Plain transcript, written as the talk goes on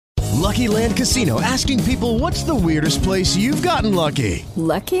Lucky Land Casino, asking people, what's the weirdest place you've gotten lucky?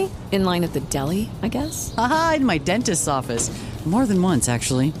 Lucky? In line at the deli, I guess? Aha, in my dentist's office. More than once,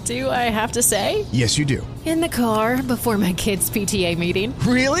 actually. Do I have to say? Yes, you do. In the car before my kids' PTA meeting.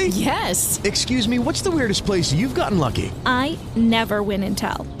 Really? Yes. Excuse me, what's the weirdest place you've gotten lucky? I never win and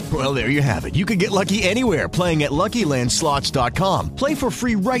tell. Well, there you have it. You can get lucky anywhere, playing at LuckyLandSlots.com. Play for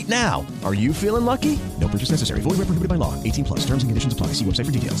free right now. Are you feeling lucky? No purchase necessary. Void where prohibited by law. 18 plus. Terms and conditions apply. See website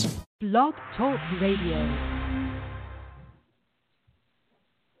for details. Blog Talk Radio.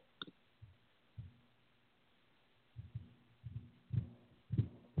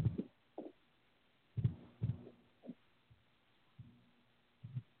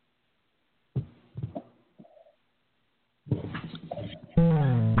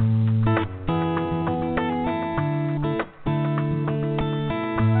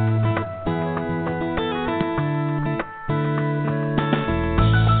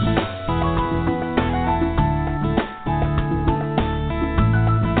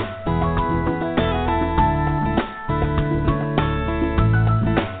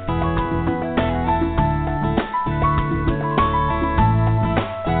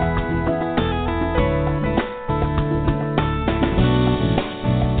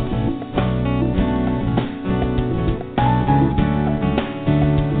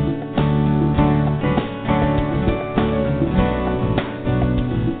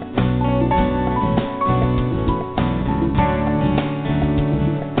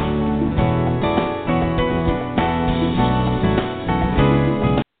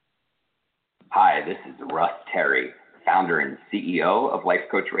 of Life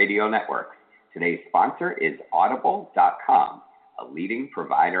Coach Radio Network. Today's sponsor is Audible.com, a leading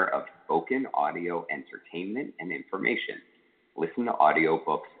provider of spoken audio entertainment and information. Listen to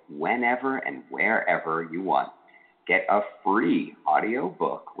audiobooks whenever and wherever you want. Get a free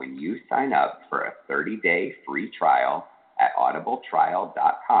audiobook when you sign up for a 30-day free trial at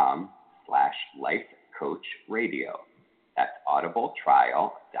audibletrial.com/lifecoachradio. That's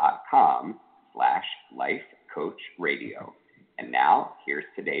audibletrial.com/lifecoachradio. And now, here's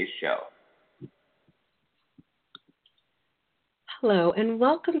today's show. Hello, and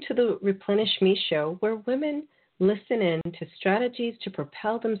welcome to the Replenish Me show, where women listen in to strategies to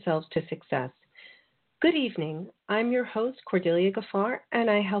propel themselves to success. Good evening. I'm your host, Cordelia Gaffar, and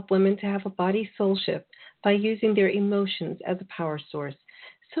I help women to have a body-soul shift by using their emotions as a power source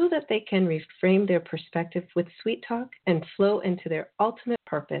so that they can reframe their perspective with sweet talk and flow into their ultimate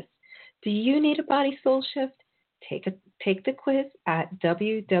purpose. Do you need a body-soul shift? Take the quiz at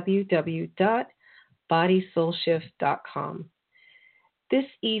www.bodysoulshift.com. This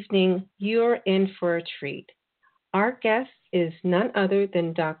evening, you're in for a treat. Our guest is none other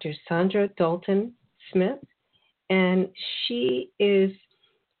than Dr. Saundra Dalton-Smith, and she is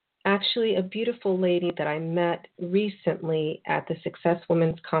actually a beautiful lady that I met recently at the Success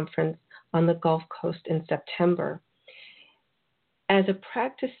Women's Conference on the Gulf Coast in September. As a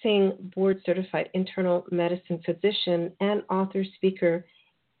practicing board-certified internal medicine physician and author, speaker,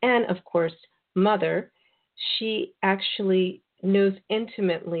 and, of course, mother, she actually knows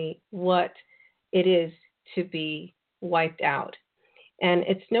intimately what it is to be wiped out. And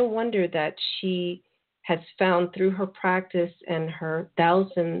it's no wonder that she has found through her practice and her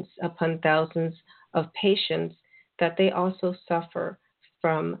thousands upon thousands of patients that they also suffer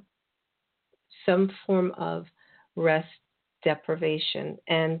from some form of rest deprivation.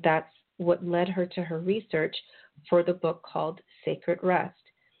 And that's what led her to her research for the book called Sacred Rest.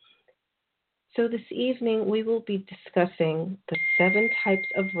 So this evening, we will be discussing the 7 types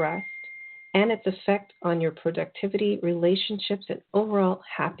of rest and its effect on your productivity, relationships, and overall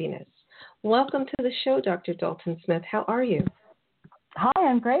happiness. Welcome to the show, Dr. Dalton-Smith. How are you? Hi,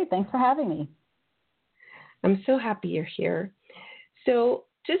 I'm great. Thanks for having me. I'm so happy you're here. So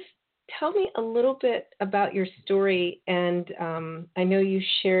just tell me a little bit about your story. And I know you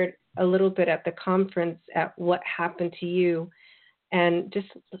shared a little bit at the conference at what happened to you. And just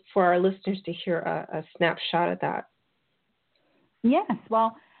for our listeners to hear a snapshot of that. Yes,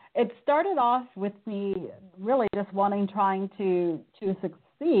 well, it started off with me really just trying to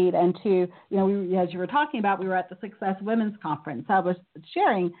succeed and to, as you were talking about, we were at the Success Women's Conference. I was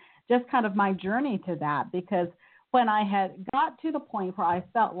sharing just kind of my journey to that, because when I had got to the point where I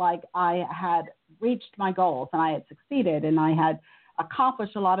felt like I had reached my goals and I had succeeded and I had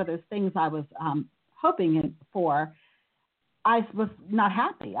accomplished a lot of those things I was hoping for, I was not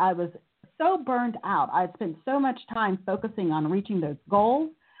happy. I was so burned out. I had spent so much time focusing on reaching those goals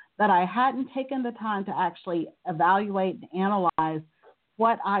that I hadn't taken the time to actually evaluate and analyze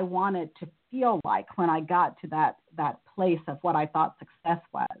what I wanted to feel like when I got to that place of what I thought success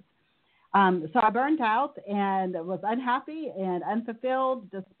was. So I burned out and was unhappy and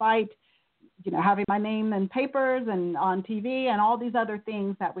unfulfilled despite, having my name in papers and on TV and all these other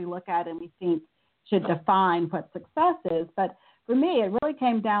things that we look at and we think should define what success is. But for me, it really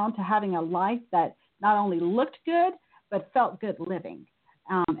came down to having a life that not only looked good, but felt good living.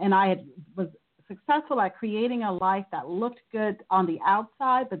 And I was successful at creating a life that looked good on the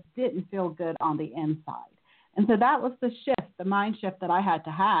outside, but didn't feel good on the inside. And so that was the shift, the mind shift that I had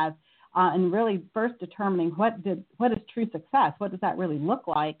to have, and really first determining what is true success, what does that really look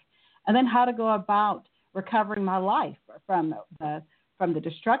like, and then how to go about recovering my life from the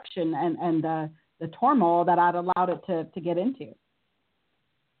destruction and the turmoil that I'd allowed it to get into.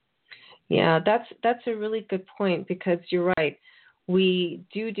 Yeah, that's a really good point, because you're right. We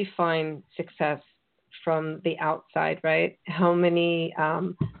do define success from the outside, right? How many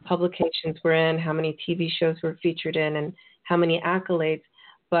publications we're in, how many TV shows we're featured in, and how many accolades.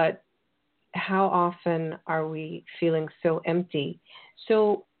 But how often are we feeling so empty?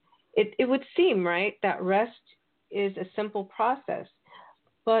 So it would seem, right, that rest is a simple process.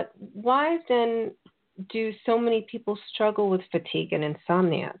 But why then do so many people struggle with fatigue and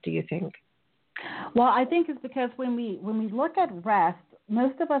insomnia, do you think? Well, I think it's because when we look at rest,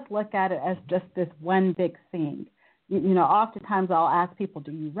 most of us look at it as just this one big thing. Oftentimes I'll ask people,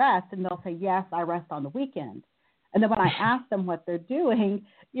 do you rest? And they'll say, yes, I rest on the weekend. And then when I ask them what they're doing,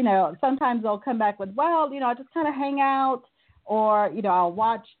 sometimes they'll come back with, well, I just kind of hang out, or, I'll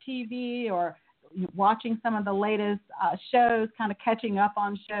watch TV, or watching some of the latest shows, kind of catching up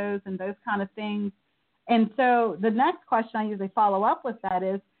on shows and those kind of things. And so the next question I usually follow up with that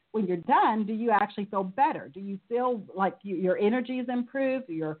is, when you're done, do you actually feel better? Do you feel like your energy is improved,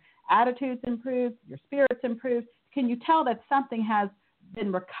 your attitude's improved, your spirit's improved? Can you tell that something has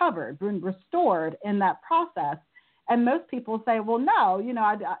been recovered, been restored in that process? And most people say, well, no,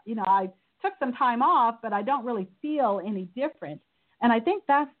 I took some time off, but I don't really feel any different. And I think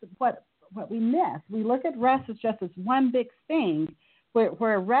that's what we miss. We look at rest as just this one big thing,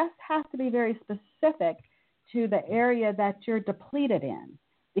 where rest has to be very specific to the area that you're depleted in.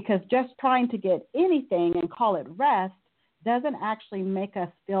 Because just trying to get anything and call it rest doesn't actually make us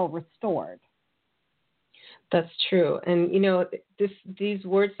feel restored. That's true. And, these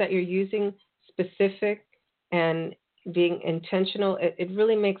words that you're using, specific and being intentional, it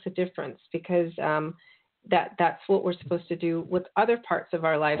really makes a difference, because that's what we're supposed to do with other parts of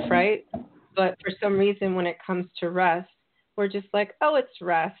our life, right? But for some reason, when it comes to rest, we're just like, oh, it's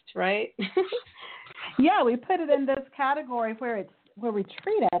rest, right? Yeah, we put it in this category where we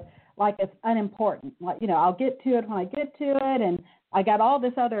treat it like it's unimportant. Like, I'll get to it when I get to it, and I got all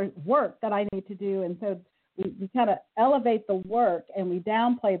this other work that I need to do. And so we kind of elevate the work and we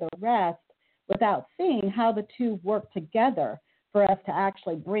downplay the rest without seeing how the two work together for us to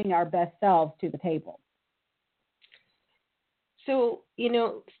actually bring our best selves to the table. So,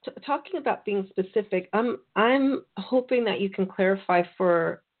 talking about being specific, I'm hoping that you can clarify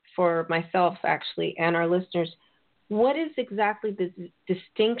for myself, actually, and our listeners, what is exactly the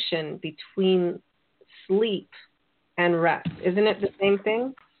distinction between sleep and rest? Isn't it the same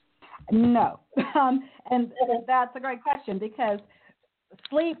thing? No. And that's a great question, because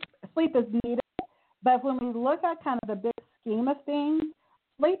sleep is needed. But when we look at kind of the big scheme of things,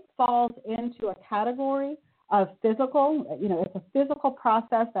 sleep falls into a category of physical. It's a physical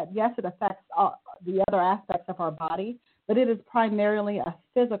process that, yes, it affects the other aspects of our body, but it is primarily a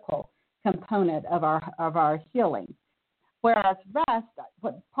physical component of our healing. Whereas rest,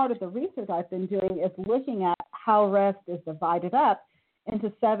 what part of the research I've been doing is looking at how rest is divided up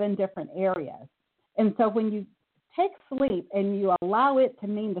into 7 different areas. And so when you take sleep and you allow it to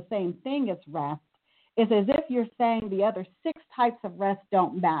mean the same thing as rest, it's as if you're saying the other 6 types of rest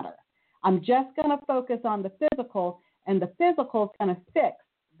don't matter. I'm just going to focus on the physical, and the physical is going to fix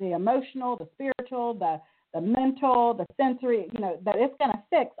the emotional, the spiritual, the mental, the sensory, that it's going to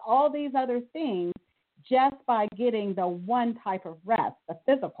fix all these other things just by getting the one type of rest, the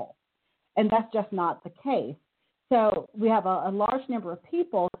physical. And that's just not the case. So we have a large number of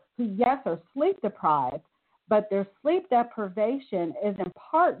people who, yes, are sleep deprived, but their sleep deprivation is in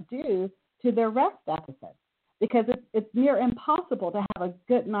part due to their rest deficit, because it's near impossible to have a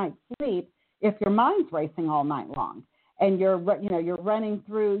good night's sleep if your mind's racing all night long and you're running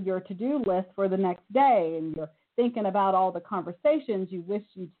through your to-do list for the next day, and you're thinking about all the conversations you wish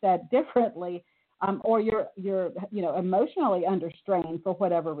you'd said differently, or you're emotionally under strain for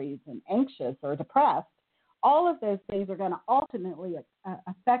whatever reason, anxious or depressed. All of those things are going to ultimately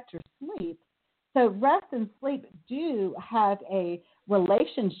affect your sleep. So rest and sleep do have a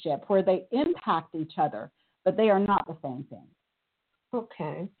relationship where they impact each other, but they are not the same thing.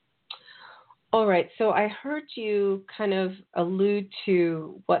 Okay. All right. So I heard you kind of allude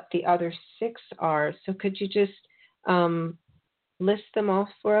to what the other 6 are. So could you just list them off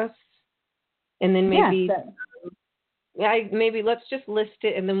for us? And then maybe, maybe let's just list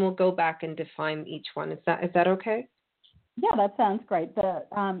it, and then we'll go back and define each one. Is that okay? Yeah, that sounds great. The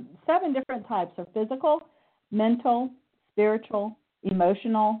 7 different types are physical, mental, spiritual,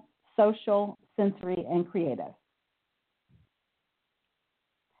 emotional, social, sensory, and creative.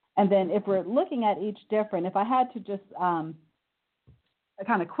 And then if we're looking at each different, if I had to just kind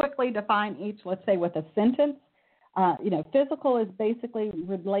of quickly define each, let's say with a sentence, physical is basically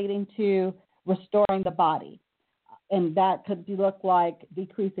relating to restoring the body. And that could look like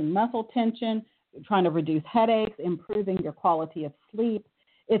decreasing muscle tension, trying to reduce headaches, improving your quality of sleep.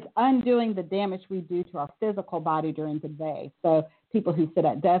 It's undoing the damage we do to our physical body during the day. So people who sit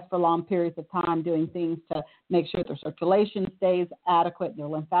at desks for long periods of time doing things to make sure their circulation stays adequate, their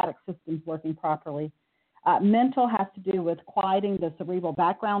lymphatic system's working properly. Mental has to do with quieting the cerebral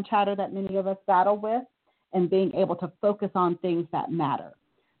background chatter that many of us battle with and being able to focus on things that matter.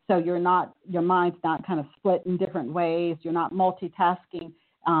 So your mind's not kind of split in different ways. You're not multitasking,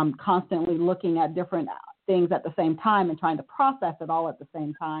 constantly looking at different things at the same time and trying to process it all at the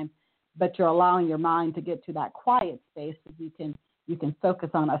same time, but you're allowing your mind to get to that quiet space so you can focus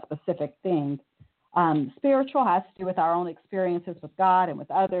on a specific thing. Spiritual has to do with our own experiences with God and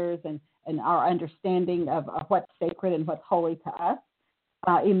with others and our understanding of what's sacred and what's holy to us.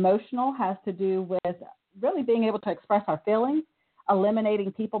 Emotional has to do with really being able to express our feelings,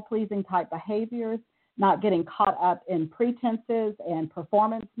 eliminating people-pleasing type behaviors, not getting caught up in pretenses and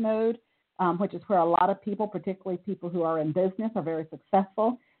performance mode, which is where a lot of people, particularly people who are in business, are very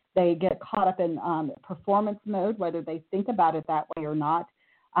successful. They get caught up in performance mode, whether they think about it that way or not.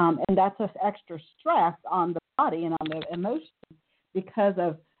 And that's just extra stress on the body and on the emotions because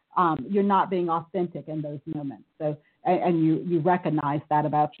of you're not being authentic in those moments. So, and you recognize that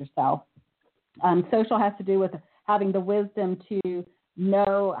about yourself. Social has to do with having the wisdom to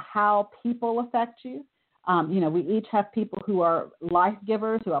know how people affect you. We each have people who are life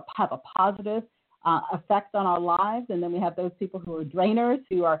givers, who have a positive effect on our lives, and then we have those people who are drainers,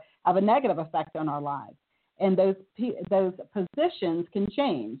 who have a negative effect on our lives. And those positions can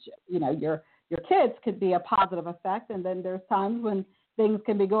change. Your kids could be a positive effect, and then there's times when things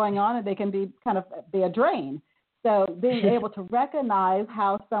can be going on and they can be be a drain. So being able to recognize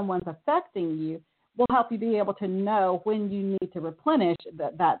how someone's affecting you will help you be able to know when you need to replenish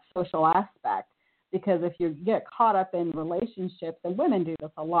that social aspect. Because if you get caught up in relationships, and women do this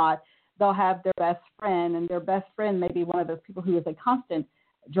a lot, they'll have their best friend, and their best friend may be one of those people who is a constant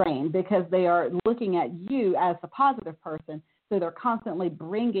drain because they are looking at you as the positive person. So they're constantly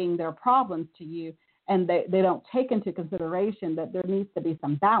bringing their problems to you, and they don't take into consideration that there needs to be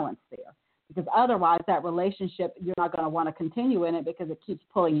some balance there. Because otherwise, that relationship, you're not going to want to continue in it because it keeps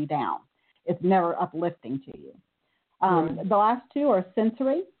pulling you down. It's never uplifting to you. The last 2 are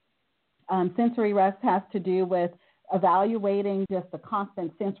sensory. Sensory rest has to do with evaluating just the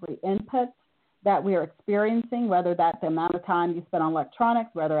constant sensory inputs that we are experiencing, whether that's the amount of time you spend on electronics,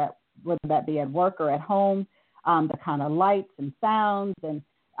 whether that be at work or at home, the kind of lights and sounds and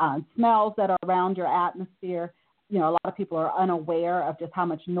smells that are around your atmosphere. A lot of people are unaware of just how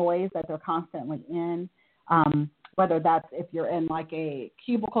much noise that they're constantly in, whether that's if you're in like a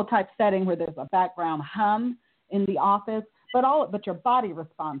cubicle type setting where there's a background hum in the office, but your body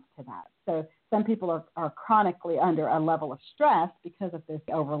responds to that. So some people are chronically under a level of stress because of this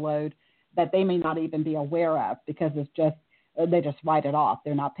overload that they may not even be aware of because they just write it off.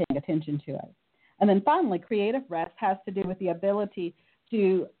 They're not paying attention to it. And then finally, creative rest has to do with the ability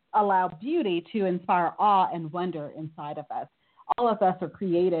to allow beauty to inspire awe and wonder inside of us. All of us are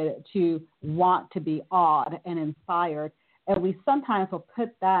created to want to be awed and inspired, and we sometimes will put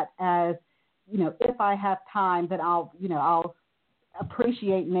that as, if I have time, then I'll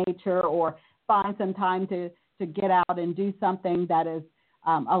appreciate nature or find some time to get out and do something that is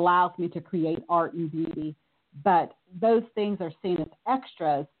allows me to create art and beauty. But those things are seen as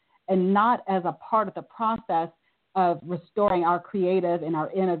extras and not as a part of the process of restoring our creative and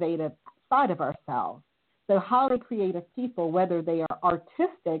our innovative side of ourselves. So highly creative people, whether they are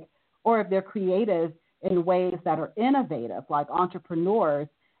artistic or if they're creative in ways that are innovative, like entrepreneurs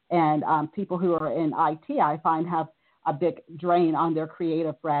and people who are in IT, I find have a big drain on their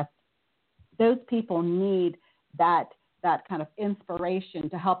creative rest. Those people need that kind of inspiration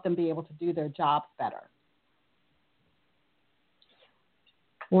to help them be able to do their jobs better.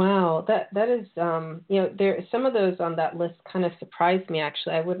 Wow, that is, there some of those on that list kind of surprised me.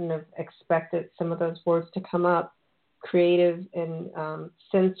 Actually, I wouldn't have expected some of those words to come up. creative and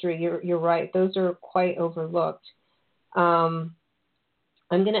sensory, you're right. Those are quite overlooked. I'm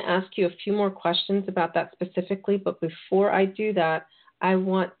going to ask you a few more questions about that specifically, but before I do that, I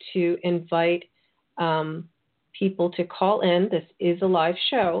want to invite people to call in. This is a live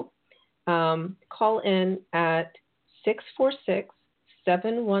show. Call in at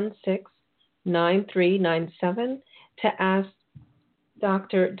 646-716-9397 to ask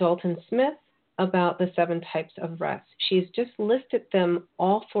Dr. Dalton-Smith about the 7 types of rest. She's just listed them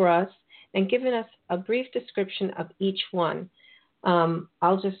all for us and given us a brief description of each one.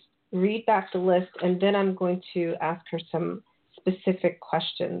 I'll just read back the list, and then I'm going to ask her some specific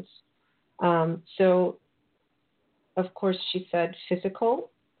questions. So, of course, she said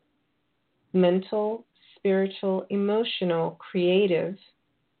physical, mental, spiritual, emotional, creative,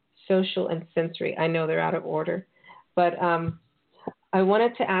 social, and sensory. I know they're out of order, but I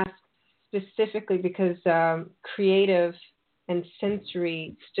wanted to ask specifically because creative and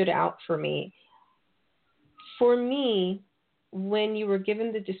sensory stood out for me. For me, when you were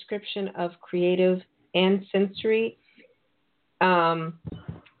given the description of creative and sensory, aren't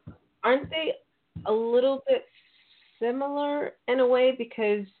they a little bit similar in a way,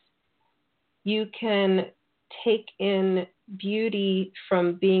 because you can take in beauty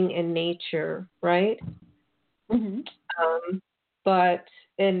from being in nature, right? Mm-hmm. But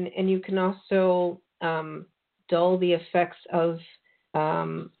you can also dull the effects of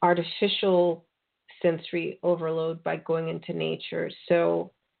artificial sensory overload by going into nature.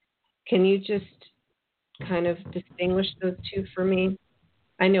 So can you just kind of distinguish those two for me?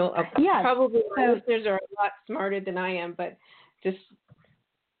 I know probably my listeners are a lot smarter than I am, but just,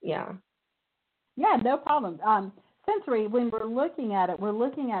 yeah. Yeah, no problem. Sensory, when we're looking at it, we're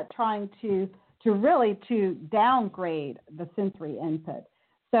looking at trying to really downgrade the sensory input.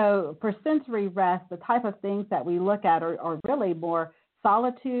 So for sensory rest, the type of things that we look at are really more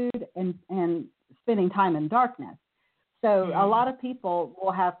solitude and spending time in darkness. So a lot of people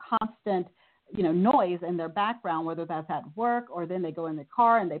will have constant, noise in their background, whether that's at work or then they go in the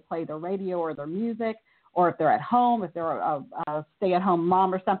car and they play their radio or their music, or if they're at home, if they're a stay-at-home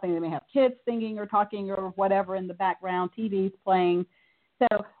mom or something, they may have kids singing or talking or whatever in the background, TV's playing. So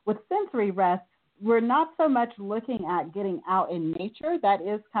with sensory rest, we're not so much looking at getting out in nature. That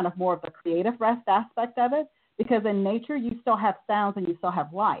is kind of more of the creative rest aspect of it, because in nature you still have sounds and you still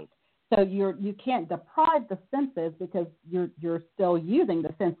have light. So you can't deprive the senses because you're still using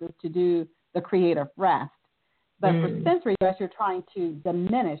the senses to do the creative rest. But for sensory rest, you're trying to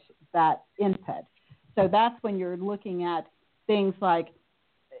diminish that input. So that's when you're looking at things like,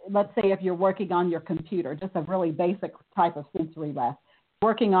 let's say if you're working on your computer, just a really basic type of sensory rest.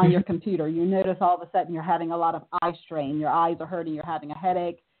 Working on your computer, you notice all of a sudden you're having a lot of eye strain, your eyes are hurting, you're having a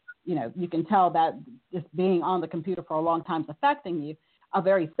headache. You can tell that just being on the computer for a long time is affecting you. A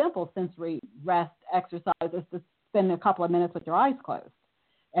very simple sensory rest exercise is to spend a couple of minutes with your eyes closed.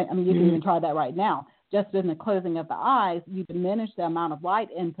 And you can even try that right now. Just in the closing of the eyes, you diminish the amount of light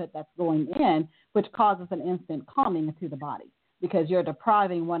input that's going in, which causes an instant calming to the body because you're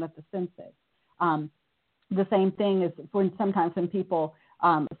depriving one of the senses. The same thing is sometimes when people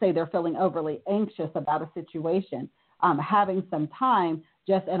say they're feeling overly anxious about a situation, having some time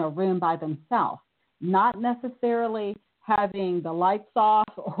just in a room by themselves, not necessarily having the lights off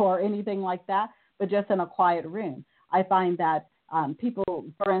or anything like that, but just in a quiet room. I find that people,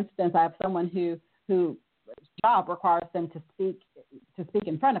 for instance, I have someone whose job requires them to speak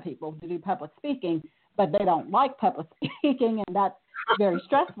in front of people, to do public speaking, but they don't like public speaking, and that's very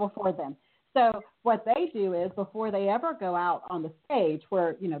stressful for them. So what they do is before they ever go out on the stage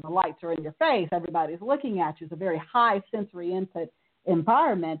where, the lights are in your face, everybody's looking at you, it's a very high sensory input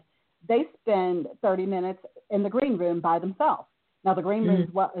environment, they spend 30 minutes in the green room by themselves. Now, the green room is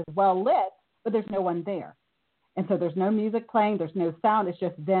well lit, but there's no one there. And so there's no music playing, there's no sound, it's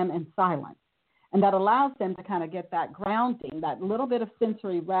just them in silence. And that allows them to kind of get that grounding, that little bit of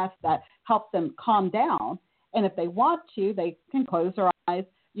sensory rest that helps them calm down. And if they want to, they can close their eyes,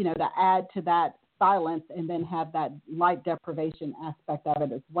 to add to that silence and then have that light deprivation aspect of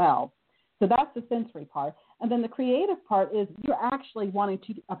it as well. So that's the sensory part. And then the creative part is you're actually wanting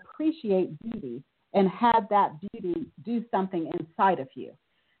to appreciate beauty and have that beauty do something inside of you.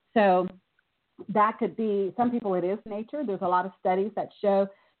 So that could be, some people it is nature. There's a lot of studies that show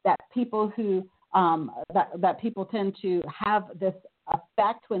that people who, that people tend to have this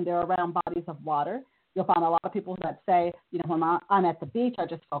effect when they're around bodies of water. You'll find a lot of people that say, when I'm at the beach, I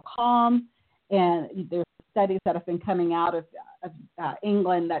just feel calm. And there's studies that have been coming out of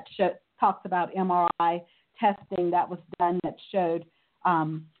England that talks about MRI testing that was done that showed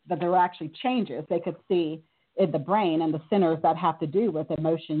that there were actually changes they could see in the brain and the centers that have to do with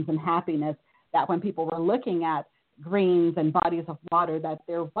emotions and happiness, that when people were looking at greens and bodies of water, that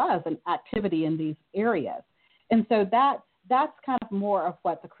there was an activity in these areas. And so that's kind of more of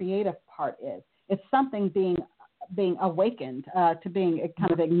what the creative part is. It's something being awakened to being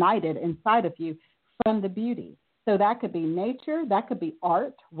kind of ignited inside of you from the beauty. So that could be nature, that could be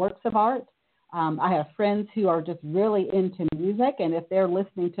art, works of art. I have friends who are just really into music, and if they're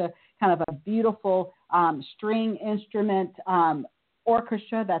listening to kind of a beautiful string instrument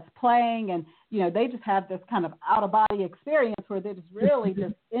orchestra that's playing, and they just have this kind of out-of-body experience where they're just really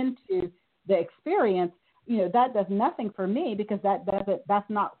just into the experience, that does nothing for me, because that's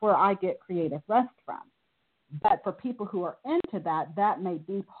not where I get creative rest from. But for people who are into that, that may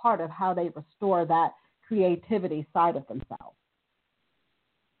be part of how they restore that creativity side of themselves.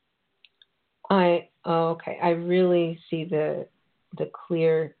 Okay. I really see the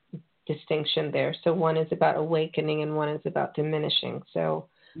clear distinction there. So one is about awakening and one is about diminishing. So,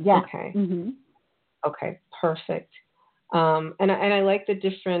 yeah. Okay. Mm-hmm. Okay, perfect. And I like the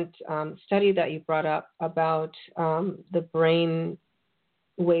different study that you brought up about the brain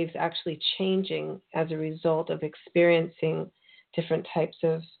waves actually changing as a result of experiencing different types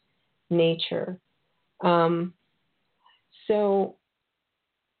of nature. So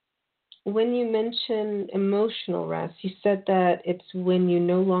when you mention emotional rest, you said that it's when you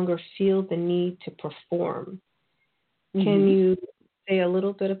no longer feel the need to perform. Mm-hmm. Can you say a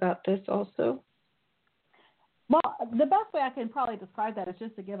little bit about this also? Well, the best way I can probably describe that is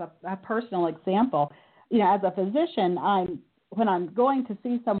just to give a personal example. As a physician, when I'm going to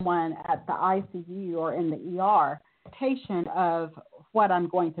see someone at the ICU or in the ER, expectation of what I'm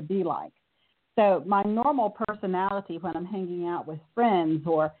going to be like. So my normal personality when I'm hanging out with friends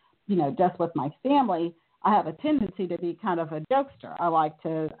or, just with my family, I have a tendency to be kind of a jokester. I like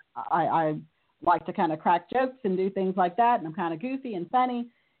to kind of crack jokes and do things like that, and I'm kind of goofy and funny.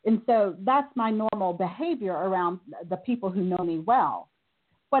 And so that's my normal behavior around the people who know me well.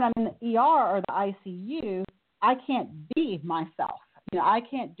 When I'm in the ER or the ICU, I can't be myself. I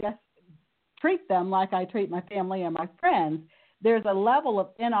can't just treat them like I treat my family and my friends. There's a level of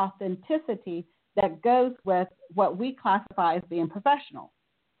inauthenticity that goes with what we classify as being professional.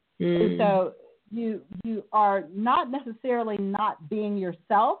 And so you are not necessarily not being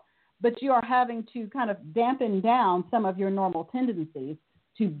yourself, but you are having to kind of dampen down some of your normal tendencies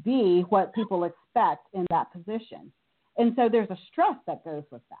to be what people expect in that position. And so there's a stress that goes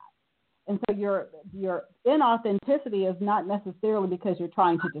with that. And so your inauthenticity is not necessarily because you're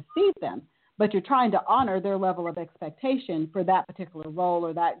trying to deceive them, but you're trying to honor their level of expectation for that particular role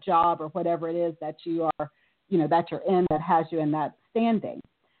or that job or whatever it is that you are, that you're in, that has you in that standing.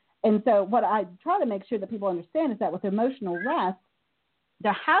 And so what I try to make sure that people understand is that with emotional rest,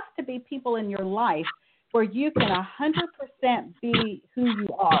 there has to be people in your life where you can 100% be who you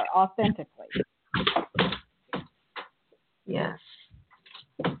are authentically. Yes.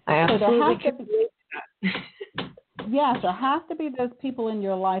 I absolutely Yes, there has to be those people in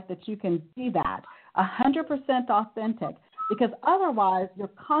your life that you can be that 100% authentic, because otherwise you're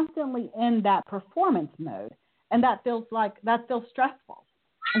constantly in that performance mode, and that feels stressful.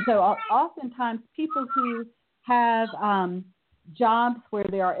 And so oftentimes people who have jobs where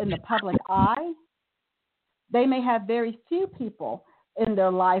they are in the public eye, they may have very few people in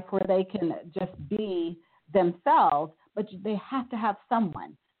their life where they can just be themselves, but they have to have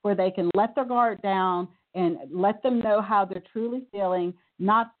someone where they can let their guard down and let them know how they're truly feeling,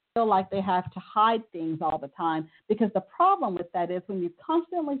 not feel like they have to hide things all the time. Because the problem with that is when you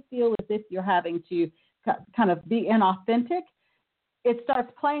constantly feel as if you're having to kind of be inauthentic, it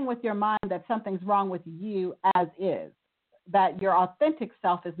starts playing with your mind that something's wrong with you as is, that your authentic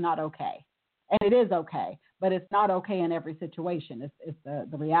self is not okay. And it is okay, but it's not okay in every situation. It's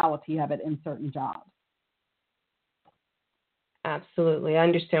the reality of it in certain jobs. Absolutely. I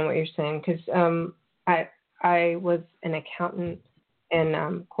understand what you're saying, because I was an accountant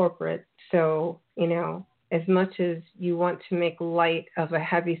in corporate. So, as much as you want to make light of a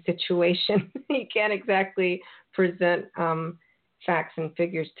heavy situation, you can't exactly present facts and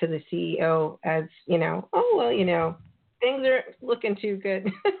figures to the CEO as, things aren't looking too good.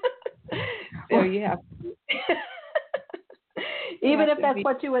 So you have to. Even if that's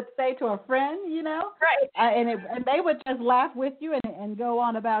what you would say to a friend, right? And they would just laugh with you and go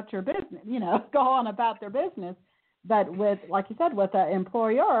on about your business, go on about their business. But with, like you said, with an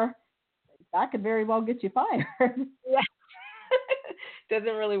employer, that could very well get you fired. Yeah,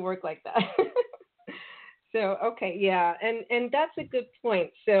 doesn't really work like that. So okay, yeah, and that's a good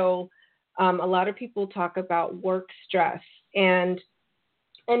point. So a lot of people talk about work stress, and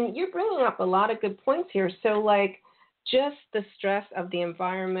And you're bringing up a lot of good points here. So, like, just the stress of the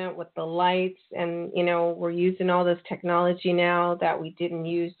environment with the lights, and, you know, we're using all this technology now that we didn't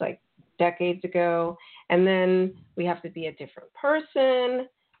use like decades ago. And then we have to be a different person.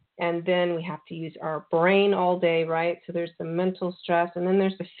 And then we have to use our brain all day, right? So there's the mental stress. And then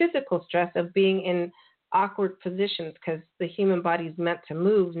there's the physical stress of being in awkward positions, because the human body is meant to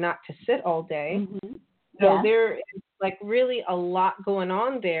move, not to sit all day. Mm-hmm. So there is like really a lot going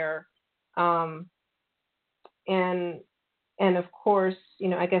on there. And of course, you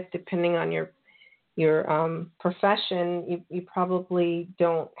know, I guess depending on your profession, you probably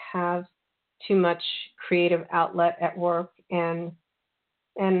don't have too much creative outlet at work, and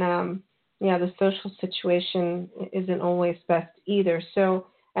the social situation isn't always best either. So,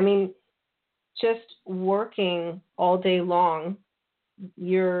 I mean, just working all day long,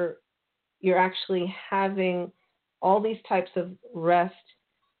 you're actually having all these types of rest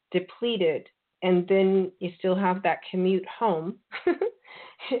depleted, and then you still have that commute home,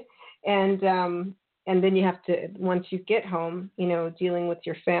 and then you have to, once you get home, you know, dealing with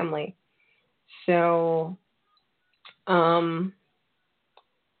your family. So, I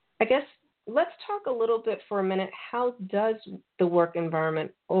guess let's talk a little bit for a minute. How does the work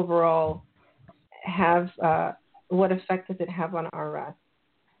environment overall have, what effect does it have on our rest?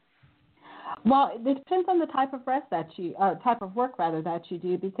 Well, it depends on the type of rest that you, type of work rather that you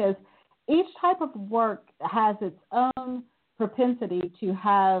do, because each type of work has its own propensity to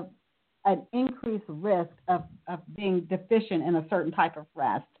have an increased risk of being deficient in a certain type of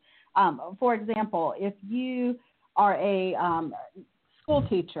rest. For example, if you are a school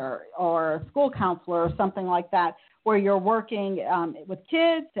teacher or a school counselor or something like that, where you're working with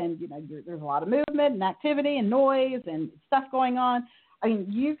kids and, you know, there's a lot of movement and activity and noise and stuff going on, I mean,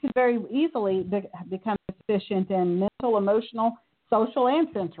 you can very easily become deficient in mental, emotional, social, and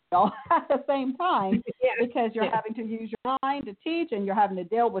sensory all at the same time, because you're having to use your mind to teach, and you're having to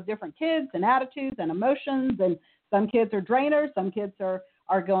deal with different kids and attitudes and emotions. And some kids are drainers, some kids are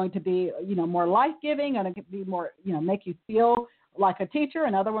going to be, you know, more life-giving and be more, you know, make you feel like a teacher,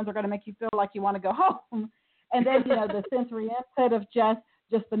 and other ones are going to make you feel like you want to go home. And then, you know, the sensory input of just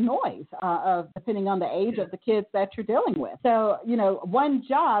the noise of depending on the age of the kids that you're dealing with. So, you know, one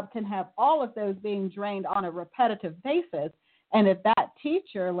job can have all of those being drained on a repetitive basis. And if that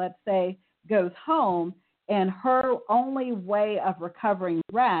teacher, let's say, goes home and her only way of recovering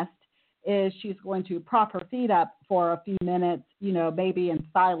rest is she's going to prop her feet up for a few minutes, you know, maybe in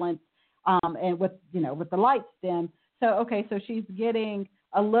silence, and with the lights dim. So she's getting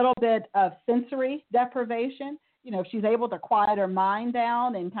a little bit of sensory deprivation. You know, if she's able to quiet her mind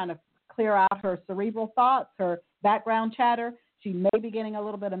down and kind of clear out her cerebral thoughts, her background chatter, she may be getting a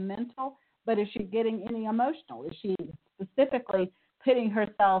little bit of mental. But is she getting any emotional? Is she specifically putting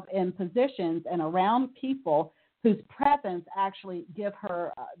herself in positions and around people whose presence actually give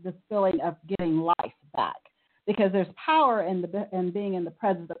her this feeling of getting life back? Because there's power in being in the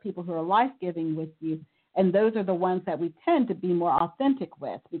presence of people who are life-giving with you, and those are the ones that we tend to be more authentic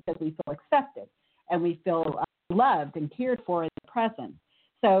with, because we feel accepted and we feel loved and cared for in the presence.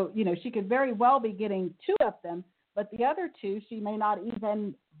 So, you know, she could very well be getting two of them, but the other two she may not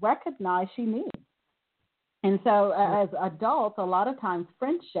even recognize she needs. And so as adults, a lot of times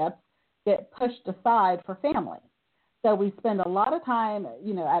friendships get pushed aside for family. So we spend a lot of time,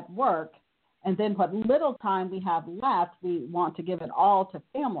 you know, at work, and then what little time we have left, we want to give it all to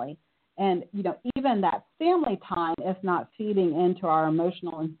family. And, you know, even that family time is not feeding into our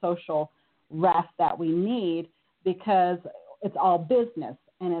emotional and social rest that we need, because it's all business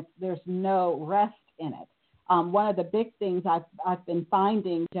and there's no rest in it. One of the big things I've been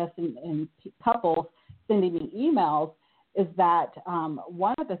finding just in couples sending me emails is that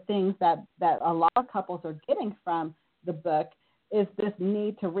one of the things that a lot of couples are getting from the book is this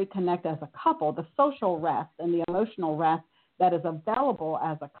need to reconnect as a couple, the social rest and the emotional rest that is available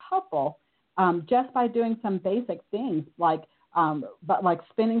as a couple, just by doing some basic things like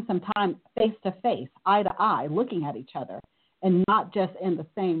spending some time face to face, eye to eye, looking at each other, and not just in the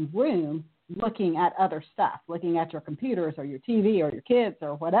same room looking at other stuff, looking at your computers or your TV or your kids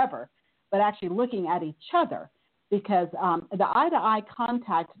or whatever, but actually looking at each other, because the eye-to-eye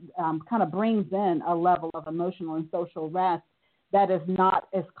contact kind of brings in a level of emotional and social rest that is not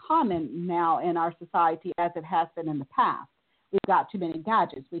as common now in our society as it has been in the past. We've got too many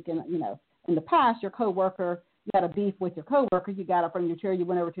gadgets. We can, you know, in the past, your coworker, you had a beef with your coworker, you got up from your chair, you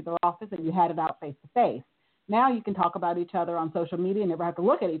went over to the office, and you had it out face to face. Now you can talk about each other on social media and never have to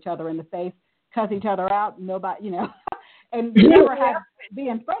look at each other in the face, cuss each other out, nobody, you know, and never have to be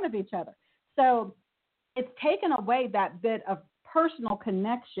in front of each other. So it's taken away that bit of personal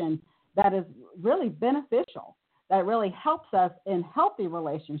connection that is really beneficial, that really helps us in healthy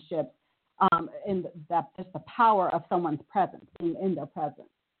relationships, in that just the power of someone's presence, being in their presence.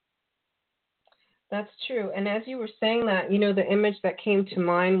 That's true. And as you were saying that, the image that came to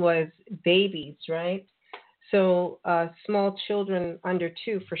mind was babies, right? So small children under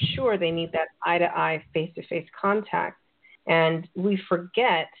 2, for sure, they need that eye-to-eye, face-to-face contact. And we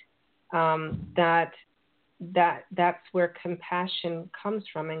forget that's where compassion comes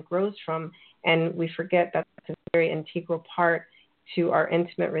from and grows from. And we forget that that's a very integral part to our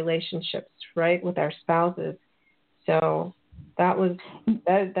intimate relationships, right, with our spouses. So that is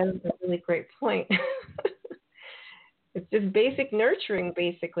a really great point. It's just basic nurturing,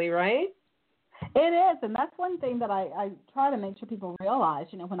 basically, right? It is, and that's one thing that I try to make sure people realize.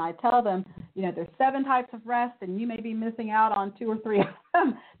 When I tell them, there's 7 types of rest, and you may be missing out on 2 or 3 of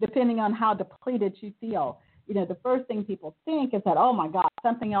them, depending on how depleted you feel. The first thing people think is that, oh my God,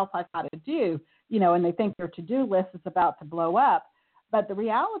 something else I've got to do, and they think their to-do list is about to blow up. But the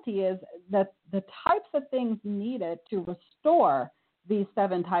reality is that the types of things needed to restore these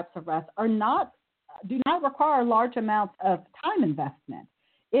 7 types of rest do not require large amounts of time investment.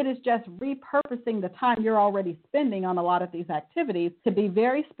 It is just repurposing the time you're already spending on a lot of these activities to be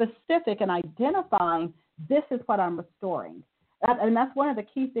very specific and identifying this is what I'm restoring. And that's one of the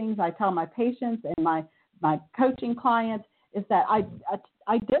key things I tell my patients and my coaching clients is that I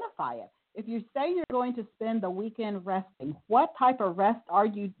identify it. If you say you're going to spend the weekend resting, what type of rest are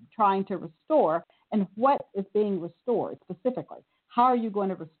you trying to restore, and what is being restored specifically? How are you going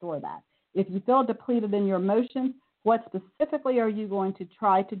to restore that? If you feel depleted in your emotions, what specifically are you going to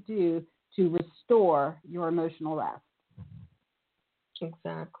try to do to restore your emotional rest?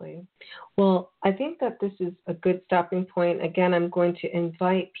 Exactly. Well, I think that this is a good stopping point. Again, I'm going to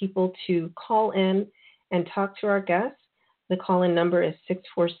invite people to call in and talk to our guests. The call-in number is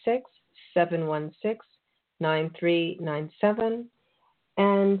 646-716-9397.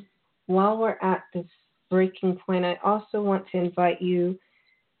 And while we're at this breaking point, I also want to invite you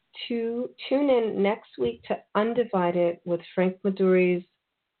to tune in next week to Undivided with Frank Maduri's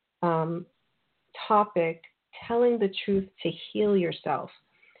topic, Telling the Truth to Heal Yourself.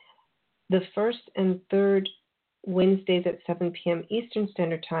 The first and third Wednesdays at 7 p.m. Eastern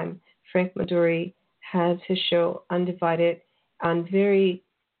Standard Time, Frank Maduri has his show Undivided on very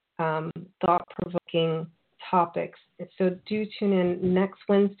thought-provoking topics. So do tune in next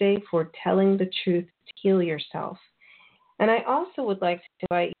Wednesday for Telling the Truth to Heal Yourself. And I also would like to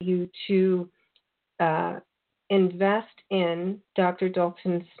invite you to invest in Dr.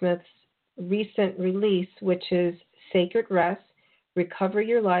 Dalton-Smith's recent release, which is Sacred Rest, Recover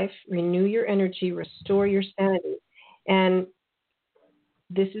Your Life, Renew Your Energy, Restore Your Sanity. And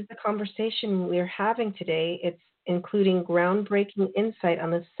this is the conversation we're having today. It's including groundbreaking insight on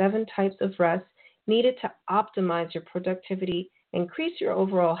the 7 types of rest needed to optimize your productivity, increase your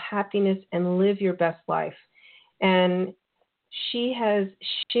overall happiness, and live your best life. And she has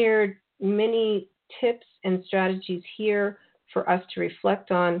shared many tips and strategies here for us to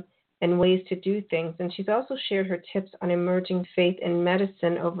reflect on and ways to do things. And she's also shared her tips on emerging faith in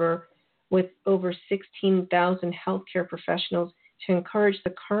medicine with over 16,000 healthcare professionals to encourage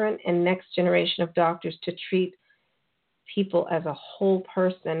the current and next generation of doctors to treat people as a whole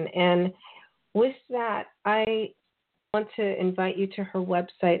person. And with that, I want to invite you to her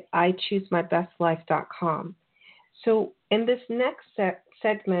website, ichoosemybestlife.com. So in this next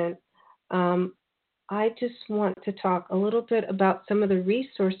segment, I just want to talk a little bit about some of the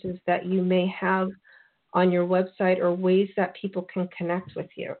resources that you may have on your website or ways that people can connect with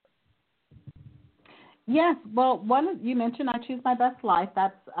you. Yes, well, you mentioned I Choose My Best Life.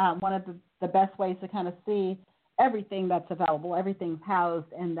 That's one of the best ways to kind of see everything that's available. Everything's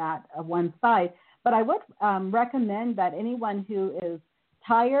housed in that one site. But I would recommend that anyone who is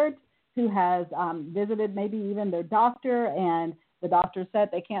tired, who has visited maybe even their doctor, and the doctor said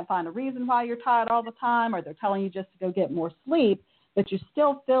they can't find a reason why you're tired all the time, or they're telling you just to go get more sleep, but you're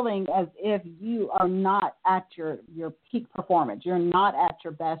still feeling as if you are not at your peak performance. You're not at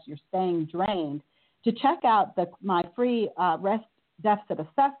your best. You're staying drained. To check out my free rest deficit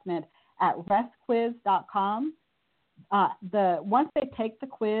assessment at restquiz.com. Once they take the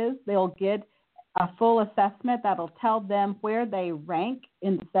quiz, they'll get a full assessment that'll tell them where they rank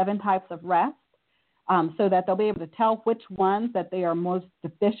in the 7 types of rest, so that they'll be able to tell which ones that they are most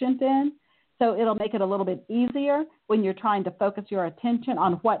deficient in. So it'll make it a little bit easier when you're trying to focus your attention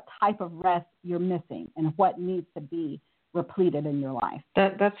on what type of rest you're missing and what needs to be repleted in your life.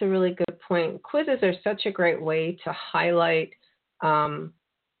 That's a really good point. Quizzes are such a great way to highlight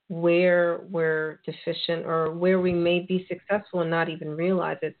where we're deficient or where we may be successful and not even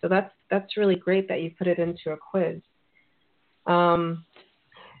realize it. So that's really great that you put it into a quiz.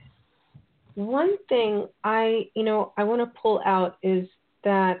 One thing I want to pull out is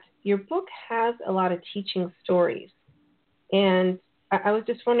that your book has a lot of teaching stories. And I was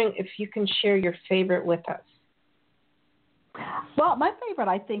just wondering if you can share your favorite with us. Well, my favorite,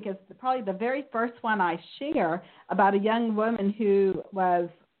 I think, is probably the very first one I share about a young woman who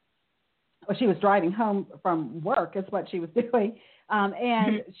she was driving home from work is what she was doing.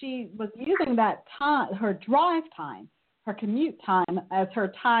 And she was using that time, her drive time, her commute time, as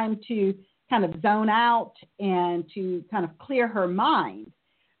her time to kind of zone out and to kind of clear her mind,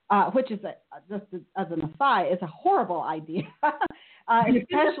 which is, just as an aside, is a horrible idea,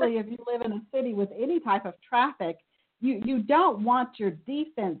 especially if you live in a city with any type of traffic. You don't want your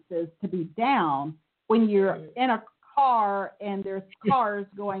defenses to be down when you're in a car and there's cars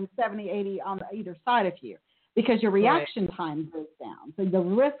going 70, 80 on either side of you, because your reaction time goes down. So the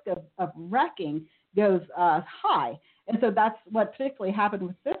risk of wrecking goes high. And so that's what particularly happened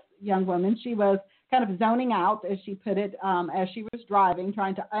with this young woman. She was kind of zoning out, as she put it, as she was driving,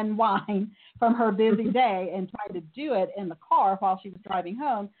 trying to unwind from her busy day and trying to do it in the car while she was driving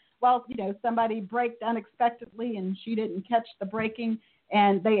home. Well, somebody braked unexpectedly and she didn't catch the braking,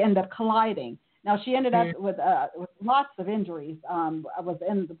 and they ended up colliding. Now, she ended up with lots of injuries.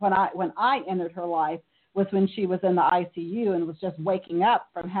 When I entered her life was when she was in the ICU and was just waking up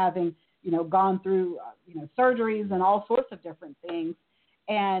from having, gone through, surgeries and all sorts of different things.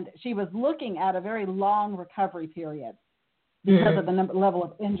 And she was looking at a very long recovery period because of the level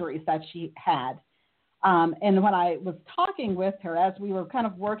of injuries that she had. And when I was talking with her, as we were kind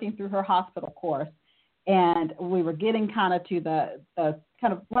of working through her hospital course, and we were getting kind of to the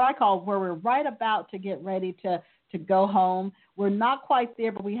kind of what I call where we're right about to get ready to go home. We're not quite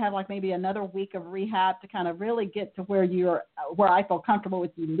there, but we have like maybe another week of rehab to kind of really get to where I feel comfortable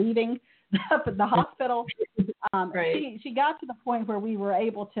with you leaving the hospital. She got to the point where we were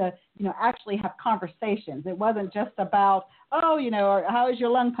able to, actually have conversations. It wasn't just about, or how is your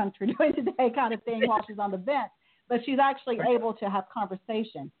lung puncture doing today kind of thing while she's on the vent, but she's actually able to have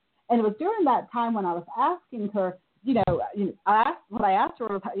conversation. And it was during that time when I was asking her, I asked her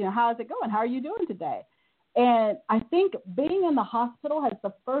was, how is it going? How are you doing today? And I think being in the hospital was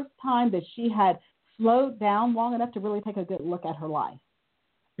the first time that she had slowed down long enough to really take a good look at her life.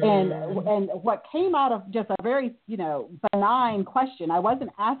 And what came out of just a very, benign question, I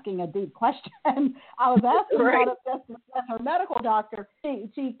wasn't asking a deep question. I was asking out of just as her medical doctor.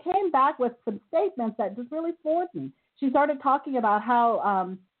 She came back with some statements that just really floored me. She started talking about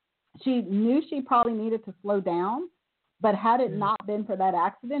how she knew she probably needed to slow down, but had it not been for that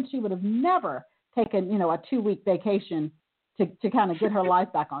accident, she would have never taken, a 2-week vacation to kind of get her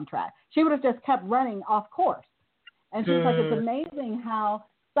life back on track. She would have just kept running off course. And she's like, it's amazing how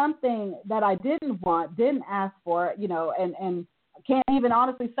something that I didn't want, didn't ask for, and can't even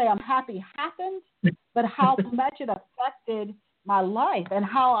honestly say I'm happy happened, but how much it affected my life and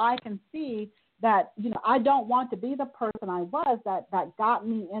how I can see that, I don't want to be the person I was that got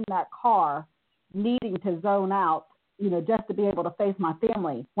me in that car needing to zone out, just to be able to face my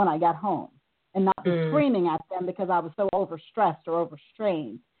family when I got home and not be screaming at them because I was so overstressed or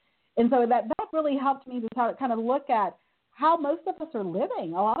overstrained. And so that really helped me to kind of look at how most of us are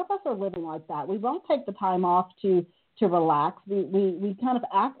living. A lot of us are living like that. We won't take the time off to relax. We kind of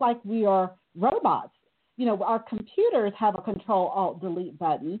act like we are robots. Our computers have a Control-Alt-Delete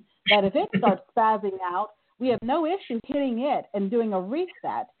button that if it starts spazzing out, we have no issue hitting it and doing a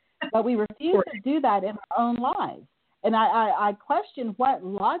reset, but we refuse to do that in our own lives. And I question what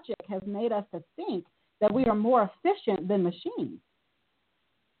logic has made us to think that we are more efficient than machines.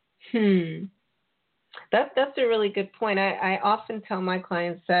 That's a really good point. I often tell my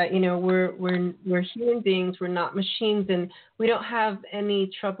clients that, we're human beings, we're not machines, and we don't have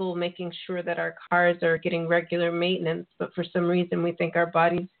any trouble making sure that our cars are getting regular maintenance, but for some reason we think our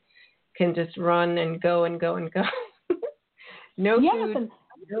bodies can just run and go and go and go. No food,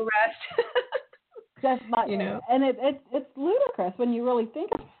 no rest. Just like, and it's ludicrous when you really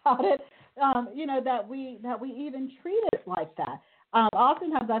think about it, that we even treat it like that.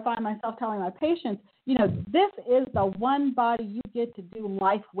 Oftentimes I find myself telling my patients, this is the one body you get to do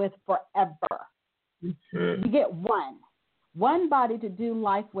life with forever. You get one body to do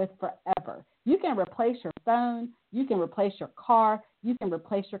life with forever. You can replace your phone. You can replace your car. You can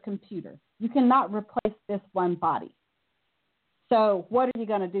replace your computer. You cannot replace this one body. So what are you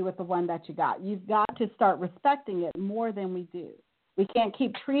going to do with the one that you got? You've got to start respecting it more than we do. We can't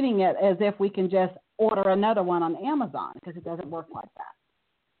keep treating it as if we can just order another one on Amazon because it doesn't work like that.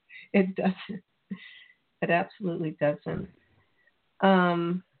 It doesn't. It absolutely doesn't.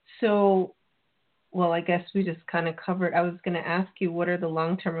 So, well, I guess we just kind of covered. I was going to ask you, what are the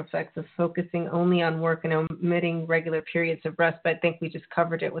long-term effects of focusing only on work and omitting regular periods of rest? But I think we just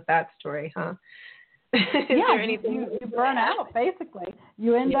covered it with that story, huh? You burn out, basically.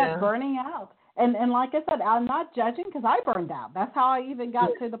 You end up burning out. And like I said, I'm not judging because I burned out. That's how I even got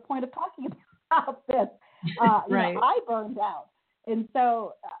to the point of talking about this. Right. I burned out. And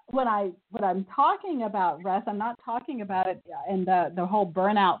so when I'm talking about rest, I'm not talking about it in the whole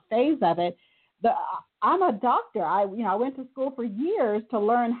burnout phase of it. I'm a doctor. I went to school for years to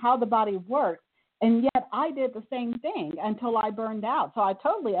learn how the body works, and yet I did the same thing until I burned out. So I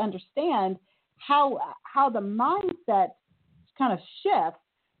totally understand how the mindset kind of shifts,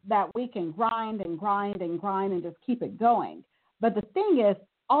 that we can grind and grind and grind and just keep it going. But the thing is,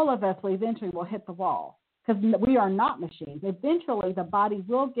 all of us eventually will hit the wall, because we are not machines. Eventually, the body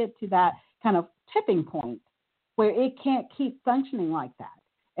will get to that kind of tipping point where it can't keep functioning like that,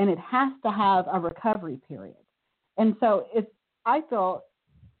 and it has to have a recovery period. And so I feel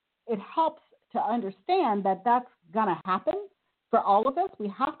it helps to understand that that's going to happen for all of us. We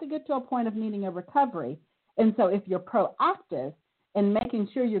have to get to a point of needing a recovery. And so if you're proactive in making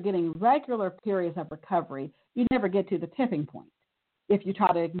sure you're getting regular periods of recovery, you never get to the tipping point. If you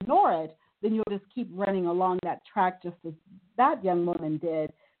try to ignore it, then you'll just keep running along that track, just as that young woman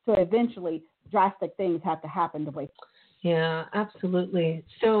did. So eventually drastic things have to happen to wake up. Yeah, absolutely.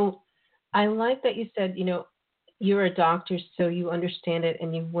 So I like that you said, you're a doctor, so you understand it,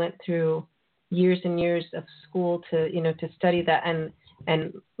 and you went through years and years of school to study that.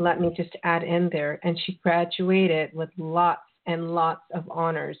 And let me just add in there, and she graduated with lots and lots of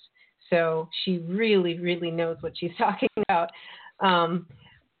honors. So she really, really knows what she's talking about.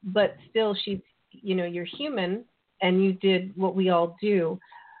 But still, you're human, and you did what we all do.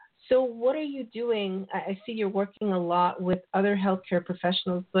 So what are you doing? I see you're working a lot with other healthcare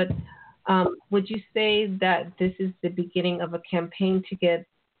professionals, but would you say that this is the beginning of a campaign to get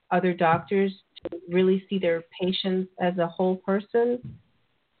other doctors to really see their patients as a whole person?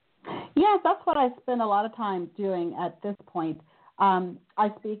 Yes, that's what I spend a lot of time doing at this point.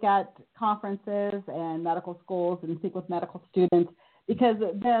 I speak at conferences and medical schools and speak with medical students, because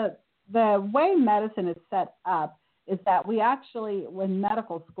the way medicine is set up is that we actually, when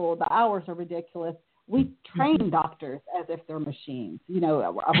medical school, the hours are ridiculous. We train doctors as if they're machines.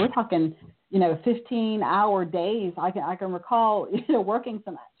 We're talking, 15-hour days. I can recall, working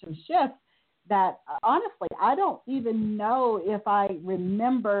some shifts that honestly, I don't even know if I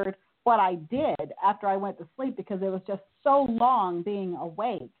remembered what I did after I went to sleep, because it was just so long being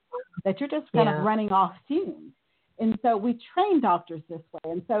awake that you're just kind of running off fumes. And so we train doctors this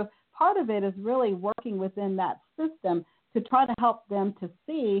way. And so part of it is really working within that system to try to help them to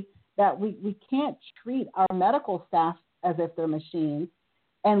see that we can't treat our medical staff as if they're machines.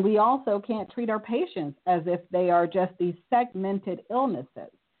 And we also can't treat our patients as if they are just these segmented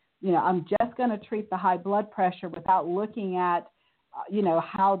illnesses. I'm just going to treat the high blood pressure without looking at,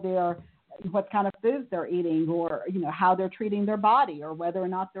 what kind of foods they're eating, or, how they're treating their body, or whether or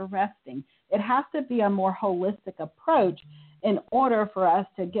not they're resting. It has to be a more holistic approach in order for us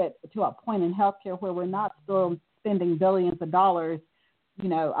to get to a point in healthcare where we're not still spending billions of dollars,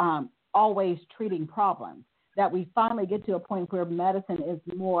 always treating problems, that we finally get to a point where medicine is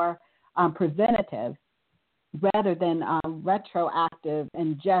more preventative rather than retroactive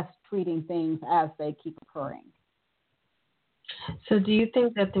and just treating things as they keep occurring. So do you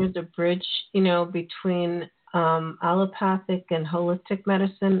think that there's a bridge, between allopathic and holistic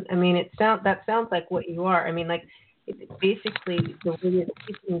medicine? I mean, that sounds like what you are. I mean, like, basically the way you're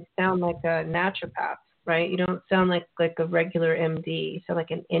speaking, sound like a naturopath, right? You don't sound like a regular MD. You sound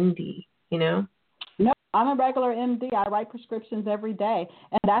like an ND, No, I'm a regular MD. I write prescriptions every day,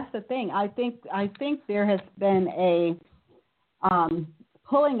 and that's the thing. I think there has been a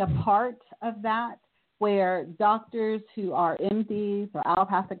pulling apart of that, where doctors who are MDs or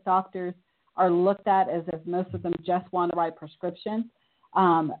allopathic doctors are looked at as if most of them just want to write prescriptions,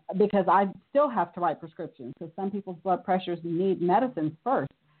 because I still have to write prescriptions, because some people's blood pressures need medicines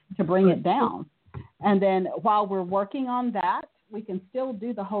first to bring it down. And then while we're working on that, we can still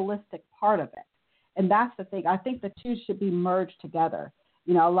do the holistic part of it. And that's the thing. I think the two should be merged together.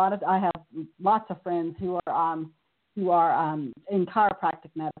 I have lots of friends who are in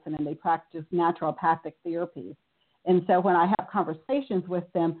chiropractic medicine, and they practice naturopathic therapies. And so when I have conversations with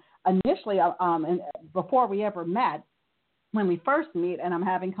them initially, and before we ever met, when we first meet and I'm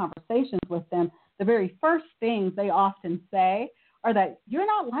having conversations with them, the very first things they often say are that you're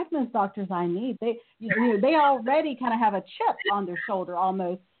not like those doctors I need. They already kind of have a chip on their shoulder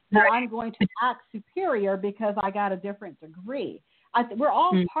almost, that I'm going to act superior because I got a different degree. We're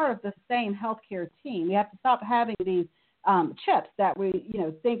all part of the same healthcare team. We have to stop having these chips that we,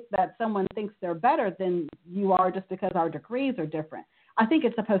 think that someone thinks they're better than you are just because our degrees are different. I think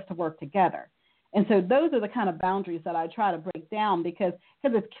it's supposed to work together. And so those are the kind of boundaries that I try to break down because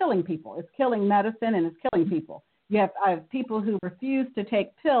it's killing people. It's killing medicine and it's killing people. I have people who refuse to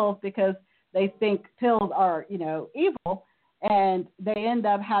take pills because they think pills are, evil, and they end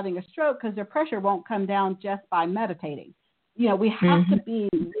up having a stroke because their pressure won't come down just by meditating. We have to be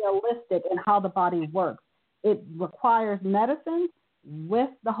realistic in how the body works. It requires medicine with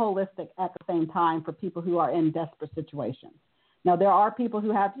the holistic at the same time for people who are in desperate situations. Now, there are people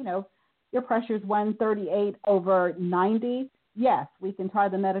who have, your pressure's 138/90. Yes, we can try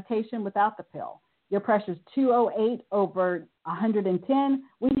the meditation without the pill. Your pressure's 208/110.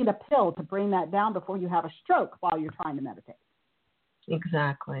 We need a pill to bring that down before you have a stroke while you're trying to meditate.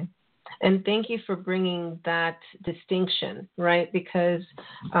 Exactly. And thank you for bringing that distinction, right? Because,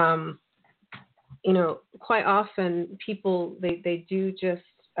 quite often people, they do just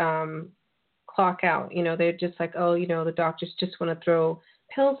clock out. They're just like, oh, the doctors just want to throw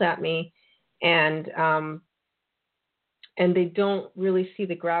pills at me. And they don't really see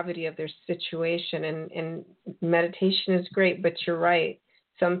the gravity of their situation. And meditation is great, but you're right.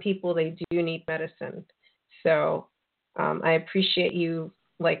 Some people, they do need medicine. So I appreciate you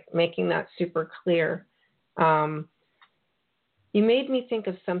making that super clear. You made me think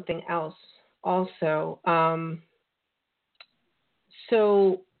of something else also.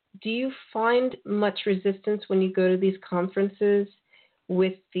 So do you find much resistance when you go to these conferences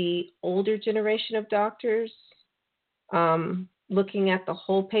with the older generation of doctors, looking at the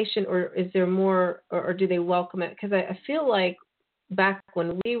whole patient, or is there more, or do they welcome it? Because I feel like back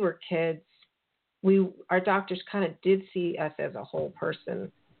when we were kids, our doctors kind of did see us as a whole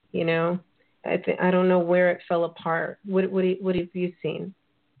person, I don't know where it fell apart. What have you seen?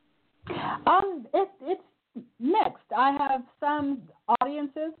 It's mixed. I have some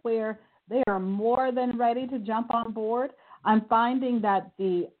audiences where they are more than ready to jump on board. I'm finding that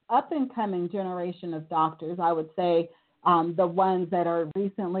the up-and-coming generation of doctors, I would say the ones that are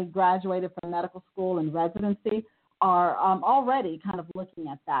recently graduated from medical school and residency, are already kind of looking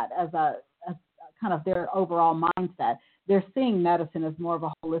at that as kind of their overall mindset. They're seeing medicine as more of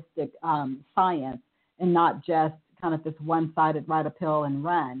a holistic science and not just kind of this one-sided write a pill and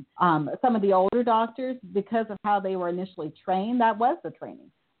run. Some of the older doctors, because of how they were initially trained, that was the training.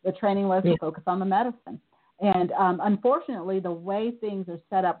 The training was to focus on the medicine. And unfortunately, the way things are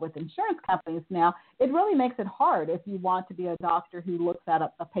set up with insurance companies now, it really makes it hard if you want to be a doctor who looks at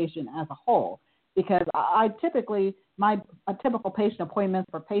a patient as a whole. Because a typical patient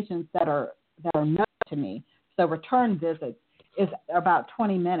appointments for patients that are known to me, so return visits, is about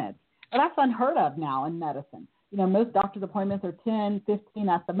 20 minutes. But that's unheard of now in medicine. Most doctor's appointments are 10, 15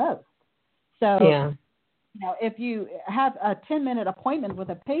 at the most. So, if you have a 10-minute appointment with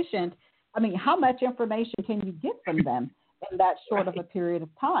a patient, how much information can you get from them in that short of a period of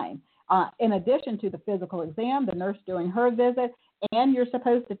time? In addition to the physical exam, the nurse doing her visit, and you're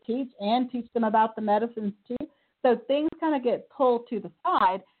supposed to teach them about the medicines too. So things kind of get pulled to the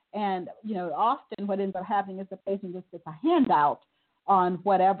side, and often what ends up happening is the patient just gets a handout on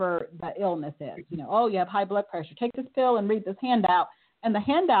whatever the illness is. Oh, you have high blood pressure. Take this pill and read this handout. And the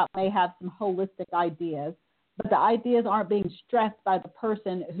handout may have some holistic ideas, but the ideas aren't being stressed by the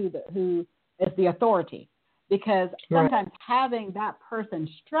person who is the authority. Because sometimes having that person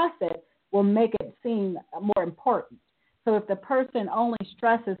stress it will make it seem more important. So if the person only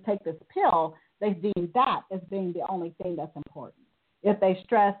stresses take this pill, they deem that as being the only thing that's important. If they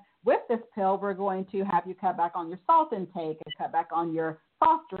stress, with this pill, we're going to have you cut back on your salt intake and cut back on your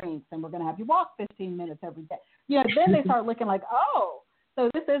soft drinks, and we're going to have you walk 15 minutes every day. Then they start looking like, oh,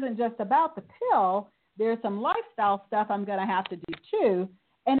 so this isn't just about the pill. There's some lifestyle stuff I'm going to have to do too,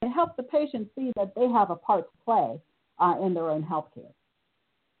 and it helps the patient see that they have a part to play in their own health care.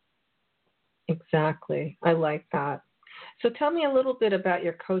 Exactly. I like that. So tell me a little bit about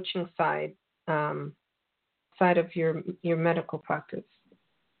your coaching side of your medical practice.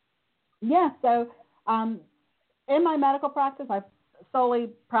 Yeah, so in my medical practice, I solely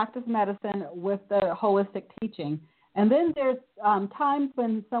practice medicine with the holistic teaching. And then there's times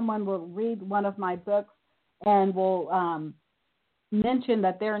when someone will read one of my books and will mention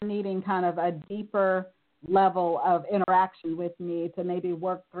that they're needing kind of a deeper level of interaction with me to maybe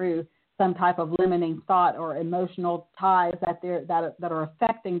work through some type of limiting thought or emotional ties that are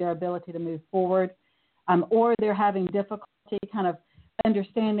affecting their ability to move forward, or they're having difficulty kind of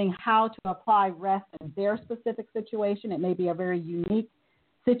understanding how to apply rest in their specific situation. It may be a very unique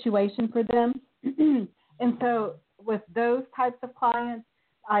situation for them. And so with those types of clients,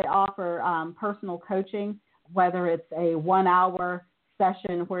 I offer personal coaching, whether it's a 1-hour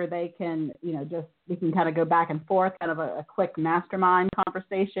session where they can, we can kind of go back and forth, kind of a quick mastermind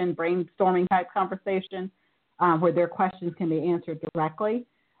conversation, brainstorming type conversation, where their questions can be answered directly.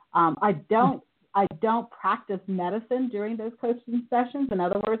 I don't practice medicine during those coaching sessions. In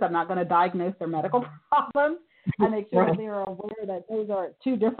other words, I'm not going to diagnose their medical problems. I make sure that they are aware that those are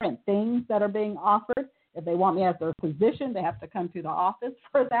two different things that are being offered. If they want me as their physician, they have to come to the office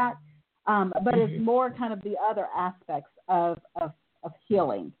for that. But it's more kind of the other aspects of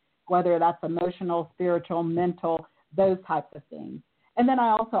healing, whether that's emotional, spiritual, mental, those types of things. And then I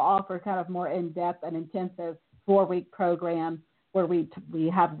also offer kind of more in-depth and intensive 4-week program where we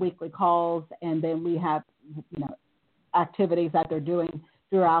have weekly calls, and then we have activities that they're doing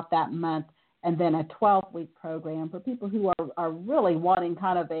throughout that month, and then a 12-week program for people who are really wanting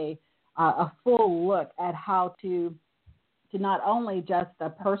kind of a full look at how to not only just the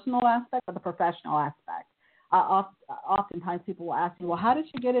personal aspect, but the professional aspect. Oftentimes people will ask me, well, how did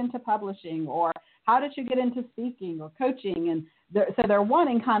you get into publishing, or how did you get into speaking or coaching? And so they're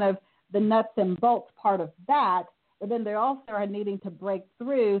wanting kind of the nuts and bolts part of that, but then they also are needing to break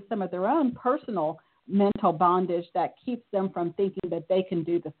through some of their own personal mental bondage that keeps them from thinking that they can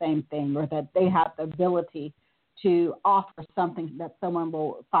do the same thing, or that they have the ability to offer something that someone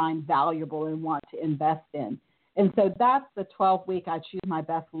will find valuable and want to invest in. And so that's the 12-week I Choose My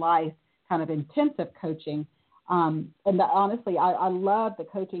Best Life kind of intensive coaching. Honestly, I love the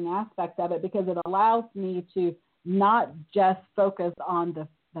coaching aspect of it because it allows me to not just focus on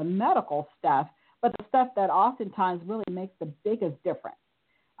the medical stuff, but the stuff that oftentimes really makes the biggest difference.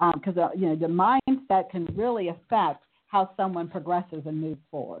 Because the mindset can really affect how someone progresses and moves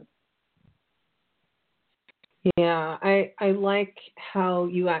forward. Yeah, I like how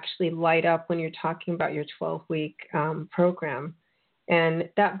you actually light up when you're talking about your 12-week program. And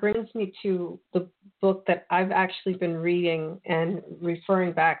that brings me to the book that I've actually been reading and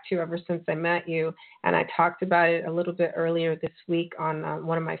referring back to ever since I met you. And I talked about it a little bit earlier this week on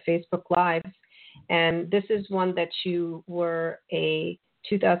one of my Facebook Lives. And this is one that you were a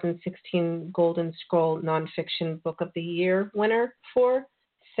 2016 Golden Scroll Nonfiction Book of the Year winner for,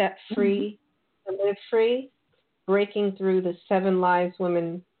 Set Free to Live Free, Breaking Through the 7 Lies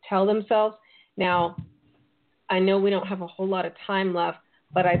Women Tell Themselves. Now, I know we don't have a whole lot of time left,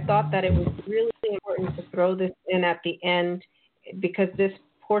 but I thought that it was really important to throw this in at the end because this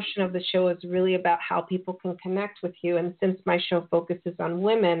portion of the show is really about how people can connect with you. And since my show focuses on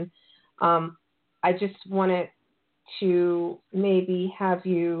women, I just wanted to maybe have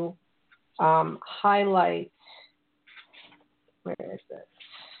you highlight, where is it?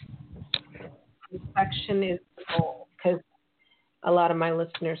 Perfection is the goal, because a lot of my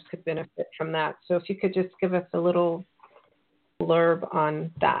listeners could benefit from that. So if you could just give us a little blurb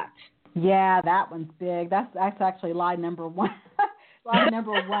on that. Yeah, that one's big. That's actually lie number one. Lie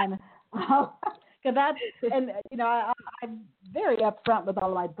number one. Because that's, and I'm very upfront with all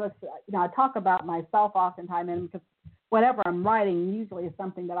of my books. I talk about myself oftentimes, and because whatever I'm writing usually is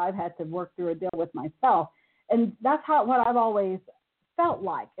something that I've had to work through or deal with myself. And that's what I've always felt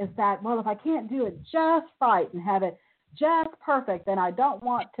like, is that, well, if I can't do it just right and have it just perfect, then I don't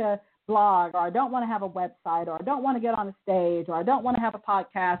want to blog, or I don't want to have a website, or I don't want to get on a stage, or I don't want to have a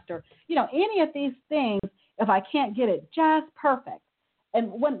podcast, or, any of these things, if I can't get it just perfect.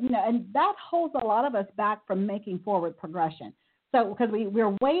 And and that holds a lot of us back from making forward progression. So, because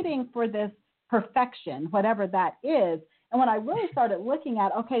we're waiting for this perfection, whatever that is. And when I really started looking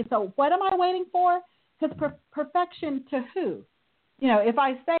at, okay, so what am I waiting for? Because perfection to who? If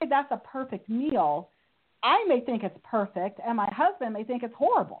I say that's a perfect meal, I may think it's perfect, and my husband may think it's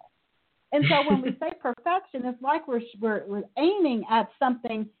horrible. And so when we say perfection, it's like we're aiming at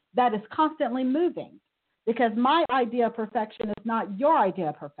something that is constantly moving, because my idea of perfection is not your idea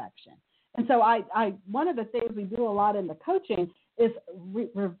of perfection. And so I one of the things we do a lot in the coaching is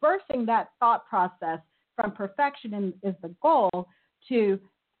reversing that thought process from perfection is the goal to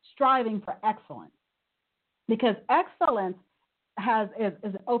striving for excellence, because excellence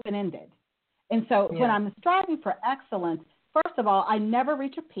is open-ended. And so when I'm striving for excellence, first of all, I never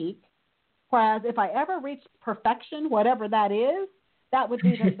reach a peak. Whereas if I ever reach perfection, whatever that is, that would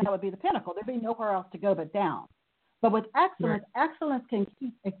be the pinnacle. There'd be nowhere else to go but down. But with excellence, excellence can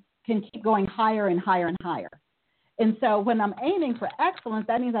keep going higher and higher and higher. And so when I'm aiming for excellence,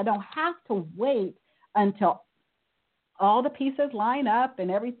 that means I don't have to wait until all the pieces line up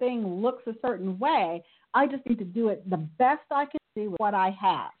and everything looks a certain way. I just need to do it the best I can do with what I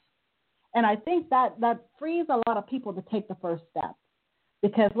have. And I think that frees a lot of people to take the first step.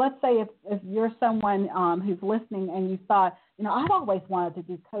 Because let's say if you're someone who's listening and you thought, I've always wanted to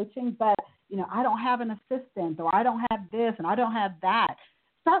do coaching, but, I don't have an assistant, or I don't have this and I don't have that.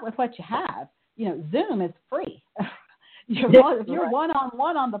 Start with what you have. Zoom is free. If you're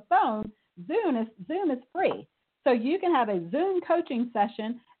one-on-one on the phone, Zoom is free. So you can have a Zoom coaching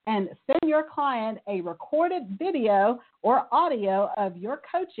session and send your client a recorded video or audio of your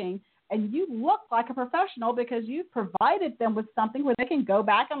coaching, and you look like a professional because you've provided them with something where they can go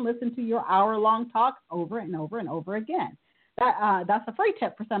back and listen to your hour-long talk over and over and over again. That's a free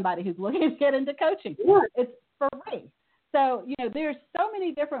tip for somebody who's looking to get into coaching. It's free. So, there's so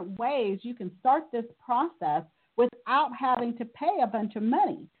many different ways you can start this process without having to pay a bunch of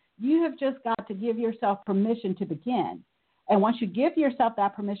money. You have just got to give yourself permission to begin. And once you give yourself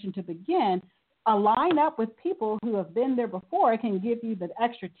that permission to begin, align up with people who have been there before and can give you the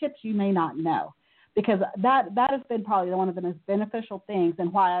extra tips you may not know. Because that has been probably one of the most beneficial things,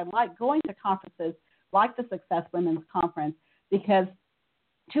 and why I like going to conferences like the Success Women's Conference, because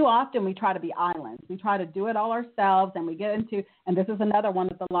too often we try to be islands. We try to do it all ourselves, and we get into, and this is another one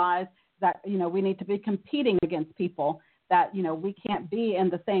of the lies, that, we need to be competing against people, that, we can't be in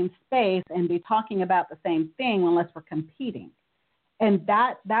the same space and be talking about the same thing unless we're competing. And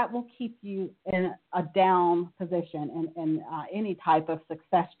that will keep you in a down position in any type of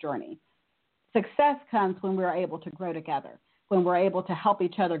success journey. Success comes when we're able to grow together, when we're able to help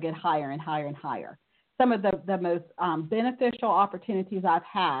each other get higher and higher and higher. Some of the most beneficial opportunities I've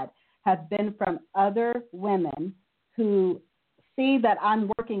had have been from other women who see that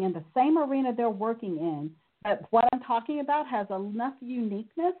I'm working in the same arena they're working in, that what I'm talking about has enough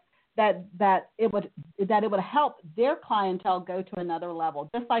uniqueness that it would help their clientele go to another level,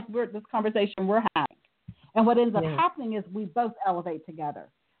 just like this conversation we're having. And what ends up happening is we both elevate together.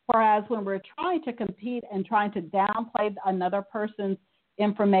 Whereas when we're trying to compete and trying to downplay another person's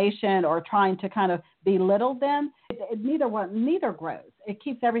information or trying to kind of belittle them, neither grows. It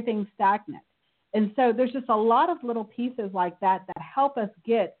keeps everything stagnant. And so there's just a lot of little pieces like that help us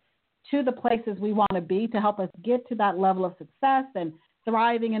get to the places we want to be, to help us get to that level of success and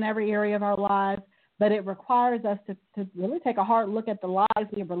thriving in every area of our lives. But it requires us to really take a hard look at the lies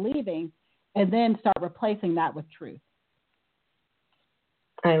we are believing and then start replacing that with truth.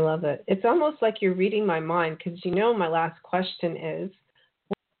 I love it. It's almost like you're reading my mind, because my last question is,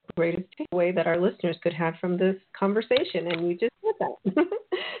 what's the greatest takeaway that our listeners could have from this conversation? And you just did that.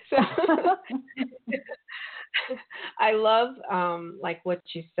 So I love like what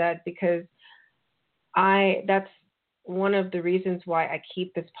you said, because that's one of the reasons why I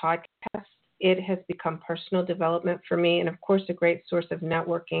keep this podcast. It has become personal development for me, and of course a great source of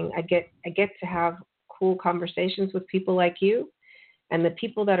networking. I get to have cool conversations with people like you. And the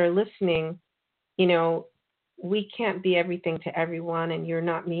people that are listening, we can't be everything to everyone, and you're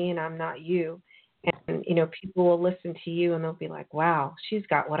not me and I'm not you. And, people will listen to you and they'll be like, wow, she's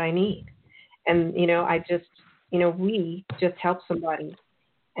got what I need. And, we just help somebody.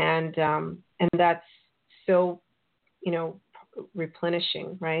 And that's so,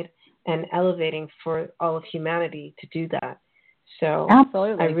 replenishing, right? And elevating for all of humanity to do that. So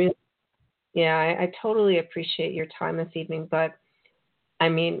absolutely. I totally appreciate your time this evening, but I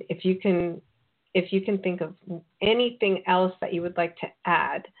mean, if you can think of anything else that you would like to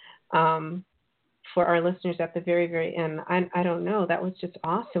add for our listeners at the very, very end, I don't know. That was just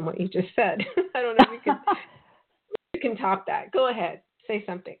awesome what you just said. I don't know if you can top that. Go ahead, say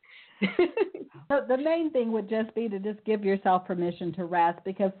something. The main thing would just be to just give yourself permission to rest,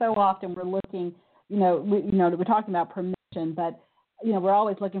 because so often we're looking, we're talking about permission, but we're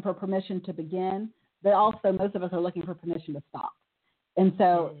always looking for permission to begin, but also most of us are looking for permission to stop. And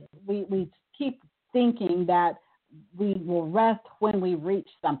so we keep thinking that we will rest when we reach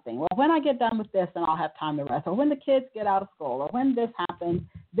something. Well, when I get done with this, then I'll have time to rest. Or when the kids get out of school, or when this happens,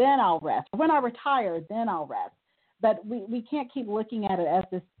 then I'll rest. Or when I retire, then I'll rest. But we can't keep looking at it as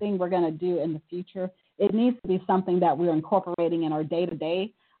this thing we're going to do in the future. It needs to be something that we're incorporating in our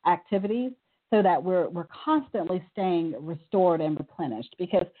day-to-day activities, so that we're constantly staying restored and replenished.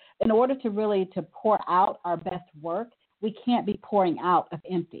 Because in order to really to pour out our best work, we can't be pouring out of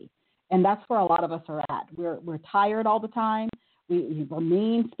empty. And that's where a lot of us are at. We're tired all the time. We're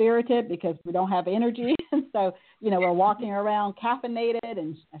mean-spirited because we don't have energy. And so, we're walking around caffeinated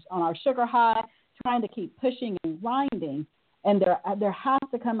and on our sugar high, trying to keep pushing and grinding. And there has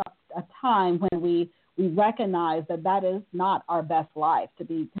to come a time when we recognize that is not our best life, to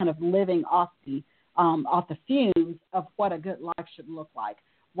be kind of living off the fumes of what a good life should look like.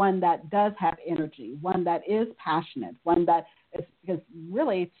 One that does have energy, one that is passionate, one that is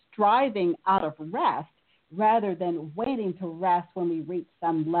really striving out of rest rather than waiting to rest when we reach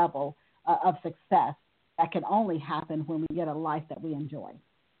some level of success that can only happen when we get a life that we enjoy.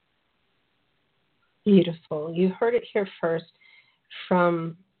 Beautiful. You heard it here first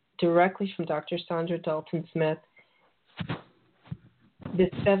directly from Dr. Saundra Dalton-Smith. The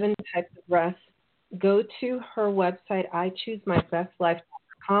 7 types of rest. Go to her website,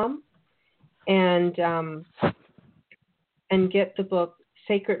 iChooseMyBestLife.com, and get the book,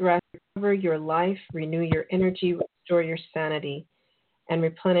 Sacred Rest, Recover Your Life, Renew Your Energy, Restore Your Sanity, and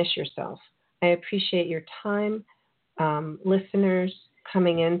Replenish Yourself. I appreciate your time, listeners,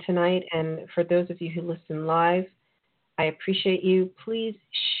 coming in tonight. And for those of you who listen live, I appreciate you. Please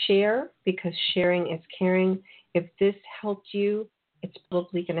share, because sharing is caring. If this helped you, it's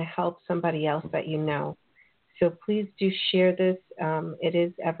probably going to help somebody else that you know. So please do share this. It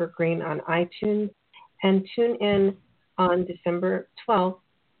is evergreen on iTunes. And tune in on December 12th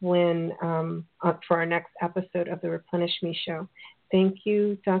for our next episode of the Replenish Me Show. Thank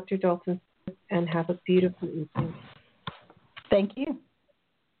you, Dr. Dalton, and have a beautiful evening. Thank you.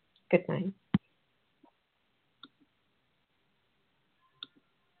 Good night.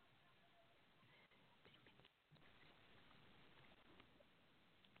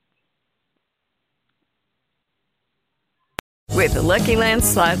 With the Lucky Land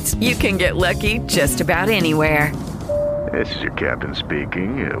Slots, you can get lucky just about anywhere. This is your captain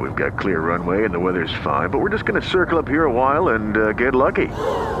speaking. We've got clear runway and the weather's fine, but we're just going to circle up here a while and get lucky.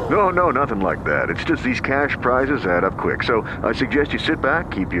 No, nothing like that. It's just these cash prizes add up quick. So I suggest you sit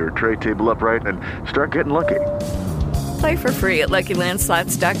back, keep your tray table upright, and start getting lucky. Play for free at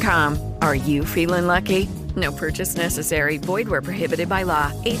LuckyLandSlots.com. Are you feeling lucky? No purchase necessary. Void where prohibited by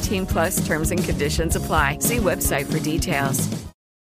law. 18+ terms and conditions apply. See website for details.